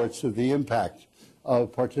 self-reports of the impact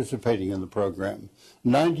of participating in the program?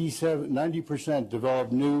 90%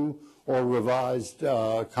 developed new or revised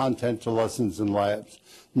content to lessons and labs.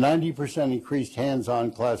 90% increased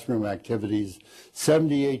hands-on classroom activities.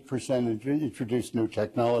 78% introduced new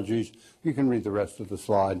technologies. You can read the rest of the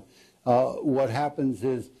slide. What happens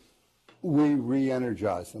is we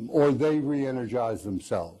re-energize them, or they re-energize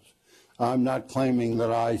themselves. I'm not claiming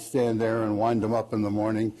that I stand there and wind them up in the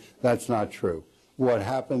morning. That's not true. What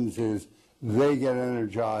happens is they get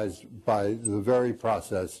energized by the very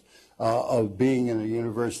process of being in a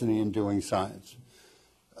university and doing science.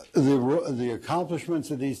 The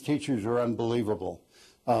accomplishments of these teachers are unbelievable.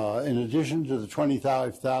 In addition to the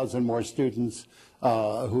 25,000 more students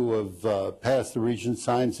who have passed the Regents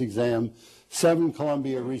Science exam, 7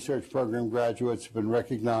 Columbia Research Program graduates have been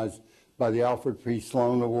recognized by the Alfred P.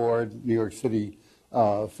 Sloan Award, New York City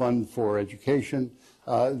Fund for Education.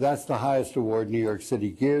 That's the highest award New York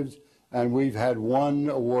City gives, and we've had one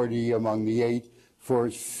awardee among the 8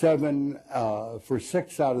 for 6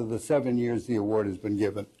 out of the 7 years the award has been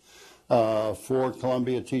given. 4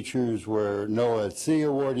 Columbia teachers were NOAA at Sea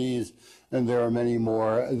awardees, and there are many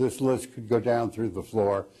more. This list could go down through the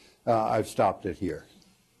floor. I've stopped it here.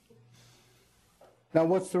 Now,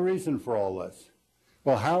 what's the reason for all this?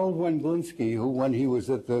 Well, Harold Wendlinski, who, when he was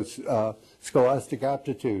at the Scholastic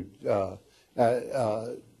Aptitude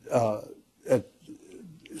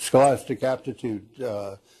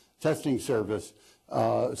Testing Service,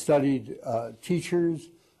 studied teachers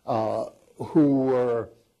who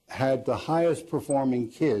had the highest performing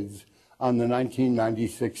kids on the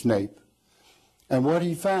 1996 NAEP. And what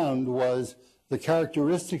he found was the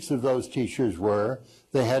characteristics of those teachers were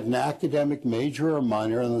they had an academic major or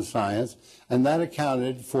minor in the science, and that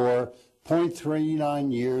accounted for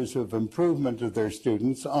 0.39 years of improvement of their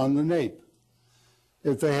students on the NAEP.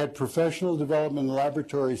 If they had professional development and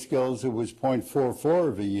laboratory skills, it was 0.44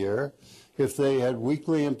 of a year. If they had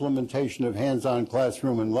weekly implementation of hands-on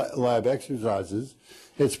classroom and lab exercises,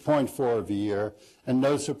 it's 0.4 of a year. And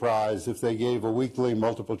no surprise, if they gave a weekly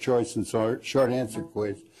multiple choice and short answer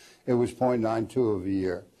quiz, it was 0.92 of a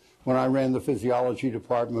year. When I ran the physiology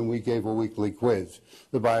department, we gave a weekly quiz.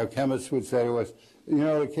 The biochemists would say to us, you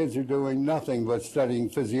know, the kids are doing nothing but studying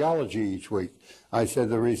physiology each week. I said,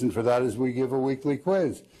 the reason for that is we give a weekly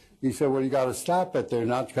quiz. He said, well, you got to stop it. They're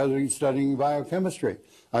not studying biochemistry.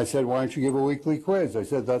 I said, why don't you give a weekly quiz? I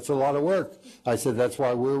said, that's a lot of work. I said, that's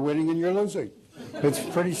why we're winning and you're losing. It's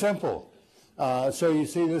pretty simple. So you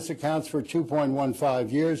see this accounts for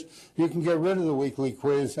 2.15 years. You can get rid of the weekly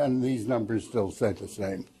quiz and these numbers still stay the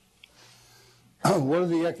same. What are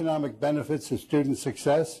the economic benefits of student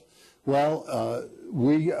success? Well,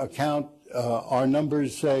 we account, our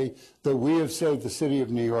numbers say that we have saved the city of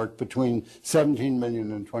New York between 17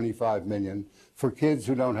 million and 25 million for kids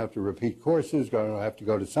who don't have to repeat courses, don't have to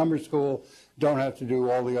go to summer school, don't have to do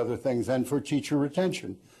all the other things, and for teacher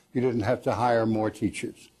retention. You didn't have to hire more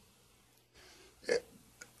teachers.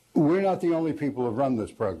 We're not the only people who've run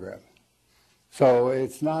this program. So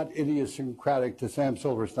it's not idiosyncratic to Sam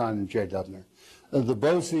Silverstein and Jay Dubner. The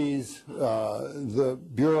BOCES, the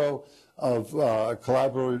Bureau of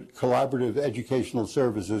Collaborative Educational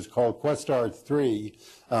Services, called Questar 3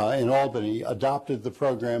 in Albany, adopted the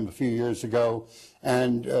program a few years ago.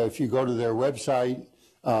 And if you go to their website,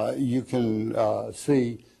 you can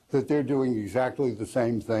see that they're doing exactly the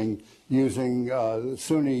same thing, using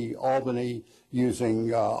SUNY Albany, using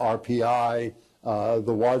RPI,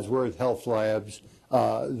 the Wadsworth Health Labs,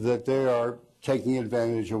 that they are taking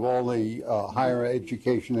advantage of all the higher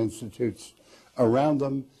education institutes around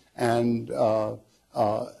them and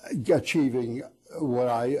achieving what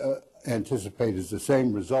I anticipate is the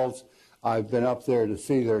same results. I've been up there to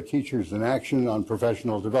see their teachers in action on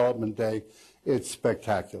Professional Development Day. It's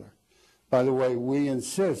spectacular. By the way, we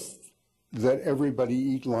insist that everybody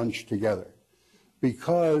eat lunch together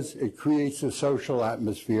because it creates a social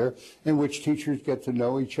atmosphere in which teachers get to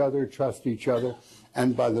know each other, trust each other,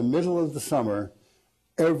 and by the middle of the summer,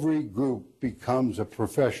 every group becomes a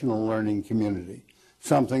professional learning community,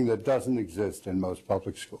 something that doesn't exist in most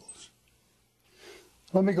public schools.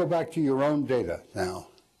 Let me go back to your own data now.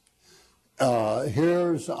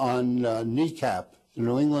 Here's on NECAP, the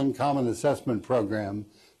New England Common Assessment Program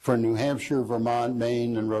for New Hampshire, Vermont,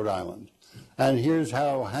 Maine, and Rhode Island. And here's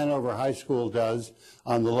how Hanover High School does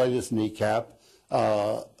on the latest NECAP.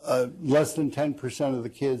 Less than 10% of the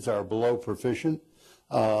kids are below proficient,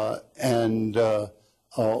 or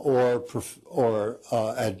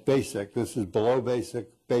at basic. This is below basic,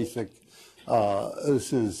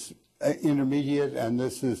 this is intermediate, and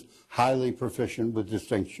this is highly proficient with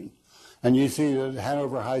distinction. And you see that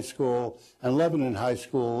Hanover High School and Lebanon High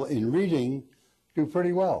School in reading do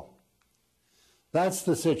pretty well. That's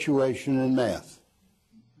the situation in math.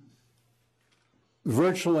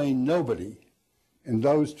 Virtually nobody in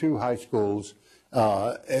those two high schools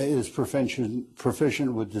is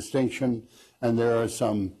proficient with distinction, and there are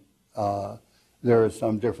some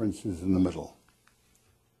differences in the middle.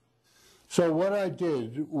 So what I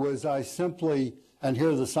did was I simply, and here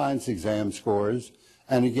are the science exam scores,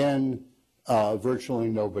 and again, virtually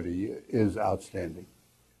nobody is outstanding.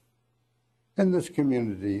 In this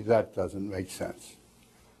community, that doesn't make sense.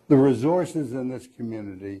 The resources in this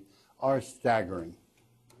community are staggering.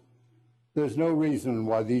 There's no reason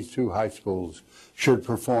why these two high schools should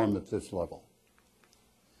perform at this level.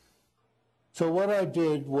 So what I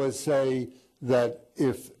did was say that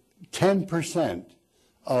if 10%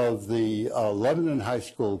 of the Lebanon High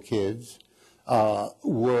School kids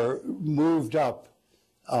were moved up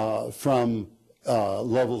from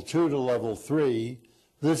level 2 to level 3,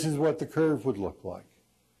 this is what the curve would look like.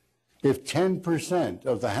 If 10%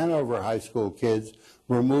 of the Hanover High School kids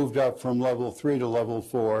were moved up from level 3 to level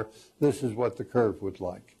 4, this is what the curve would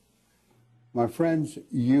like. My friends,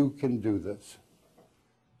 you can do this.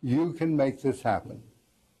 You can make this happen.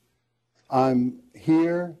 I'm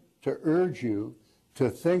here to urge you to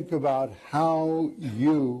think about how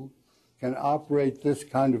you can operate this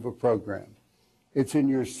kind of a program. It's in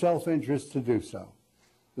your self-interest to do so.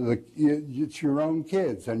 It's your own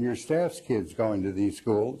kids and your staff's kids going to these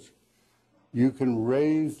schools. You can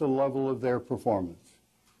raise the level of their performance.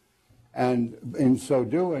 And in so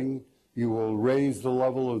doing, you will raise the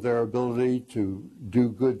level of their ability to do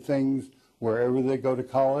good things wherever they go to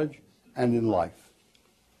college and in life.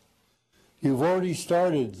 You've already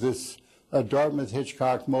started this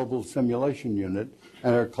Dartmouth-Hitchcock Mobile Simulation Unit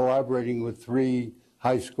and are collaborating with 3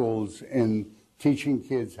 high schools in teaching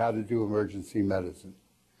kids how to do emergency medicine.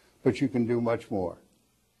 But you can do much more.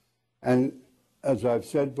 And as I've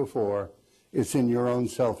said before, it's in your own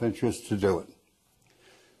self-interest to do it.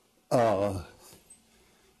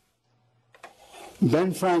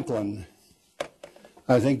 Ben Franklin,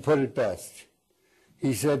 I think, put it best.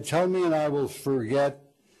 He said, "Tell me and I will forget,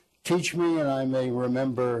 teach me and I may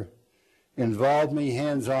remember, involve me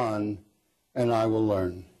hands-on and I will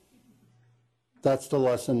learn." That's the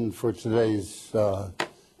lesson for today's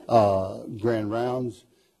Grand Rounds.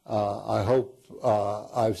 I hope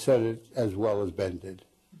I've said it as well as Ben did.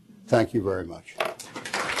 Thank you very much.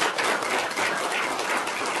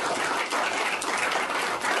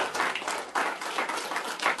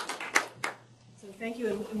 So thank you,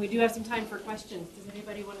 and we do have some time for questions. Does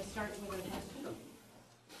anybody want to start with a question?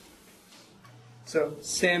 So,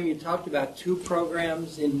 Sam, you talked about 2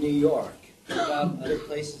 programs in New York. What about other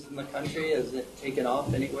places in the country? Has it taken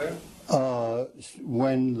off anywhere?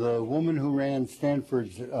 When the woman who ran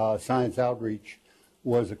Stanford's Science Outreach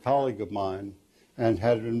was a colleague of mine and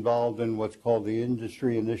had been involved in what's called the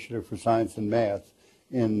Industry Initiative for Science and Math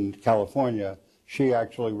in California, she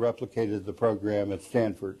actually replicated the program at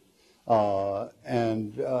Stanford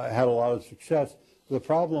and had a lot of success. The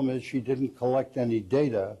problem is she didn't collect any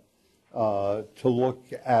data to look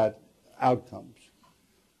at outcomes.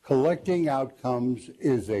 Collecting outcomes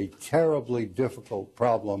is a terribly difficult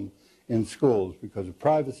problem in schools because of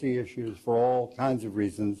privacy issues, for all kinds of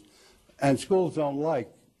reasons, and schools don't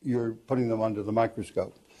like you're putting them under the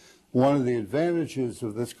microscope. One of the advantages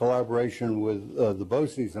of this collaboration with the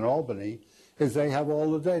BOCES in Albany is they have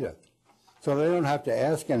all the data. So they don't have to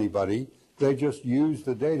ask anybody. They just use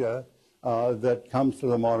the data that comes to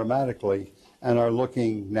them automatically and are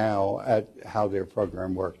looking now at how their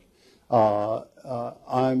program works.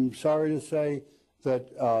 I'm sorry to say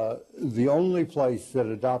that the only place that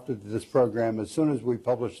adopted this program as soon as we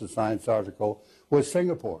published the science article was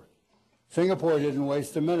Singapore. Singapore didn't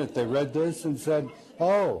waste a minute. They read this and said,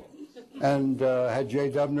 oh, and had Jay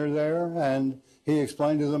Dubner there, and he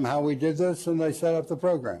explained to them how we did this, and they set up the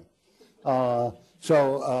program.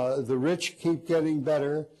 So the rich keep getting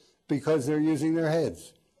better because they're using their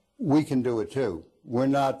heads. We can do it too. We're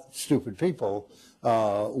not stupid people.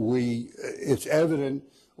 It's evident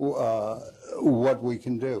what we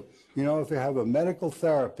can do. You know, if you have a medical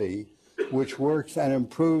therapy which works and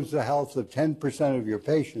improves the health of 10% of your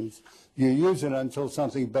patients, you use it until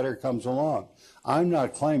something better comes along. I'm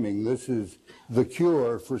not claiming this is the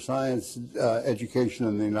cure for science education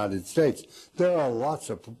in the United States. There are lots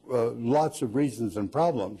of reasons and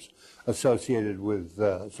problems associated with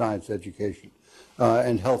science education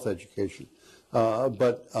and health education.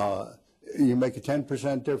 But you make a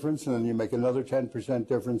 10% difference, and then you make another 10%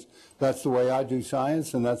 difference. That's the way I do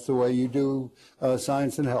science, and that's the way you do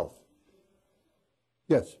science and health.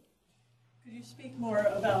 Yes? Could you speak more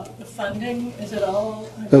about the funding? Is it all?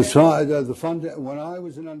 The fund, when I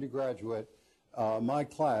was an undergraduate, my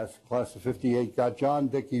class of 58, got John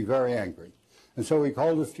Dickey very angry. And so he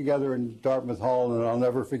called us together in Dartmouth Hall, and I'll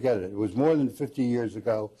never forget it. It was more than 50 years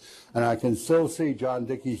ago, and I can still see John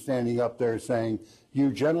Dickey standing up there saying,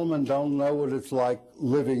 "You gentlemen don't know what it's like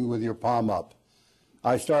living with your palm up."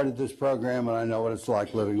 I started this program, and I know what it's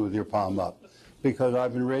like living with your palm up, because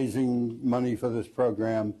I've been raising money for this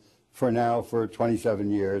program for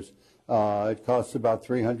 27 years. It costs about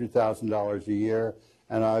 $300,000 a year,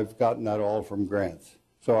 and I've gotten that all from grants.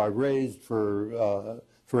 So I've raised for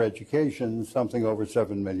education something over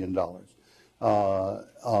 $7 million.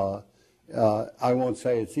 I won't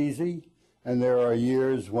say it's easy, and there are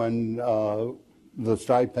years when the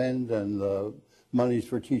stipend and the monies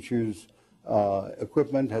for teachers'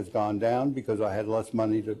 equipment has gone down because I had less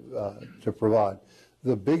money to provide.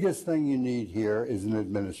 The biggest thing you need here is an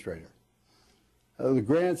administrator. The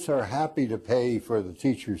grants are happy to pay for the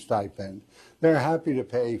teacher stipend. They're happy to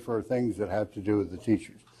pay for things that have to do with the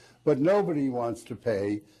teachers. But nobody wants to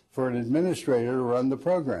pay for an administrator to run the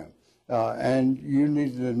program. And you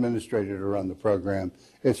need an administrator to run the program.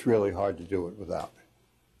 It's really hard to do it without.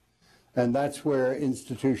 And that's where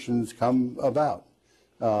institutions come about.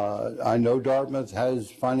 I know Dartmouth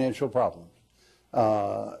has financial problems,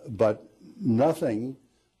 but nothing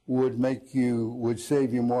would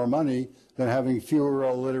save you more money than having fewer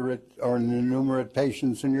illiterate or innumerate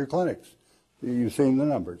patients in your clinics. You've seen the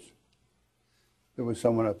numbers. There was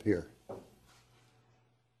someone up here.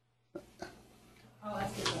 I'll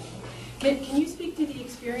ask you that. Can you speak to the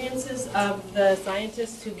experiences of the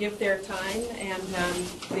scientists who give their time and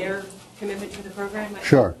their commitment to the program?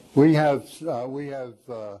 Sure. We have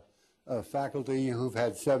faculty who've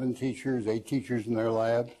had 7 teachers, 8 teachers in their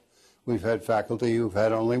lab. We've had faculty who've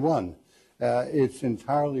had only 1. It's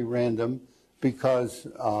entirely random because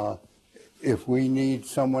if we need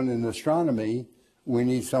someone in astronomy, we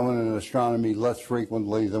need someone in astronomy less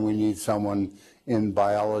frequently than we need someone in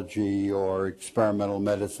biology or experimental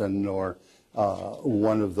medicine or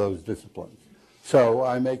one of those disciplines. So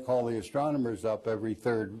I may call the astronomers up every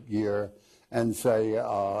 3rd year and say,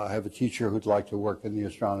 I have a teacher who'd like to work in the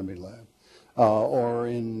astronomy lab or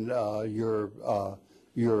in your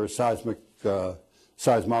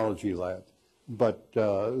seismology lab. But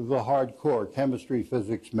the hardcore, chemistry,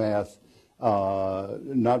 physics, math,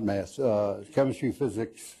 not math, chemistry,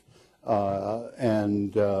 physics,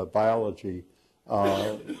 and biology,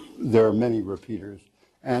 there are many repeaters.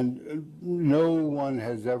 And no one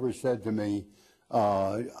has ever said to me,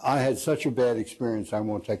 I had such a bad experience, I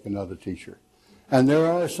won't take another teacher. And there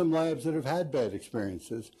are some labs that have had bad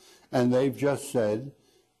experiences, and they've just said,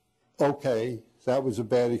 okay, that was a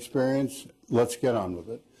bad experience, let's get on with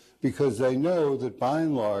it. Because they know that by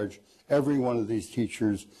and large, every one of these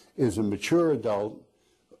teachers is a mature adult,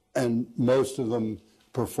 and most of them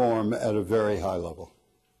perform at a very high level.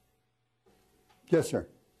 Yes, sir.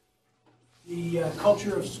 The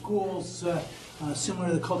culture of schools, similar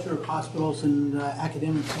to the culture of hospitals and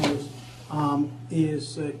academic centers,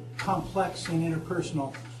 is complex and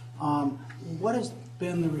interpersonal. What has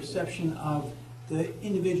been the reception of the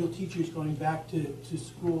individual teachers going back to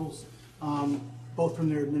schools, both from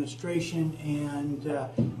their administration and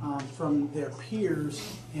from their peers,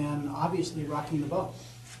 and obviously rocking the boat?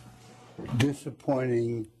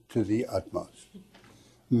 Disappointing to the utmost.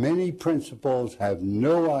 Many principals have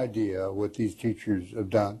no idea what these teachers have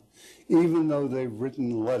done, even though they've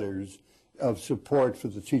written letters of support for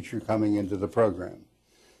the teacher coming into the program.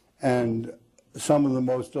 And some of the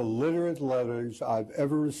most illiterate letters I've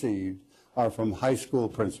ever received are from high school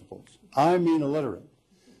principals. I mean illiterate.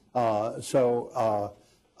 It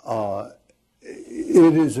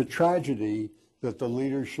is a tragedy that the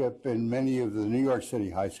leadership in many of the New York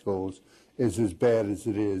City high schools is as bad as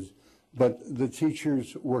it is, but the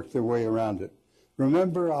teachers work their way around it.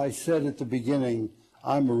 Remember, I said at the beginning,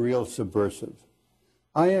 I'm a real subversive.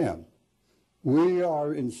 I am. We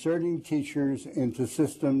are inserting teachers into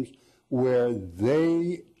systems where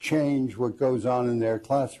they change what goes on in their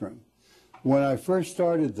classroom. When I first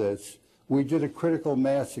started this, we did a critical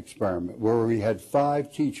mass experiment where we had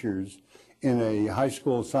 5 teachers in a high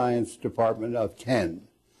school science department of 10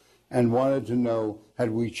 and wanted to know,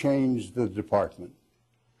 had we changed the department?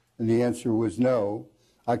 And the answer was no.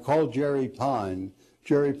 I called Jerry Pine.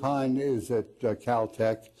 Jerry Pine is at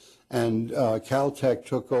Caltech, and Caltech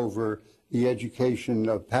took over the education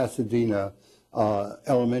of Pasadena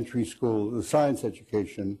elementary school, the science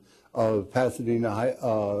education of Pasadena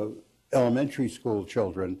elementary school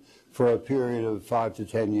children for a period of 5 to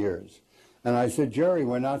 10 years. And I said, Jerry,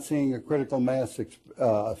 we're not seeing a critical mass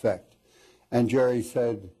effect. And Jerry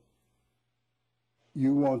said,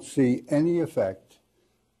 you won't see any effect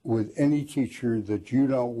with any teacher that you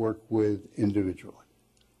don't work with individually.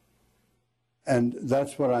 And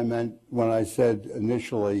that's what I meant when I said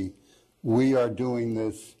initially, we are doing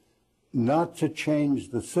this not to change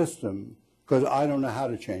the system, because I don't know how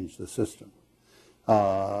to change the system.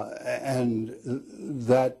 And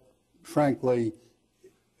that, frankly,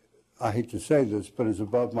 I hate to say this, but is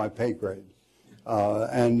above my pay grade.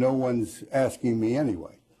 And no one's asking me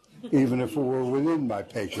anyway, even if it were within my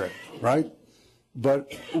pay grade, right?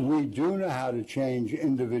 But we do know how to change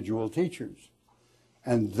individual teachers.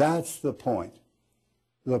 And that's the point.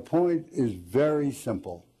 The point is very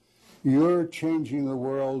simple. You're changing the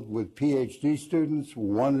world with PhD students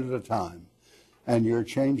one at a time. And you're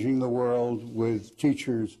changing the world with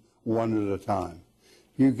teachers one at a time.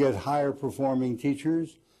 You get higher performing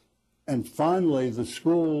teachers, and finally the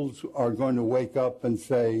schools are going to wake up and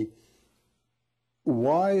say,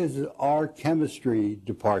 why is our chemistry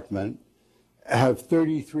department have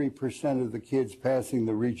 33% of the kids passing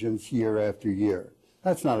the Regents year after year?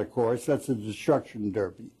 That's not a course, that's a destruction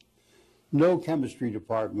derby. No chemistry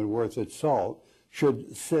department worth its salt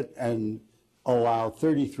should sit and allow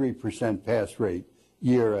 33% pass rate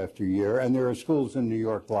year after year, and there are schools in New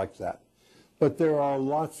York like that. But there are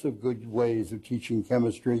lots of good ways of teaching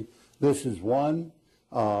chemistry. This is one.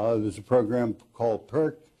 There's a program called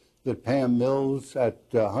PERC that Pam Mills at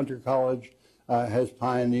Hunter College has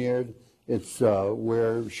pioneered. It's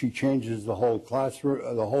where she changes the whole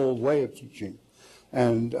classroom, the whole way of teaching.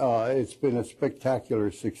 And it's been a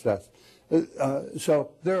spectacular success.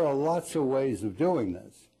 So there are lots of ways of doing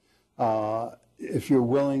this if you're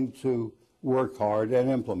willing to work hard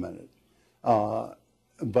and implement it.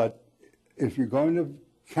 But if you're going to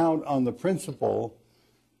count on the principal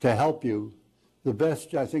to help you, the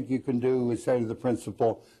best I think you can do is say to the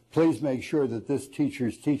principal, please make sure that this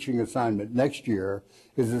teacher's teaching assignment next year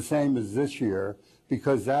is the same as this year,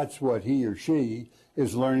 because that's what he or she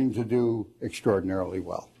is learning to do extraordinarily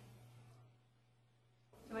well.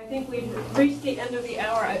 So I think we've reached the end of the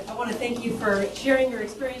hour. I want to thank you for sharing your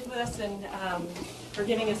experience with us and for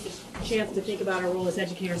giving us the chance to think about our role as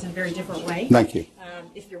educators in a very different way. Thank you.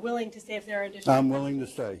 If you're willing to stay, if there are additional I'm willing to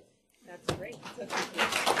stay. That's great.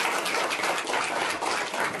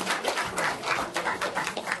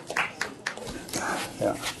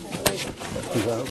 Yeah.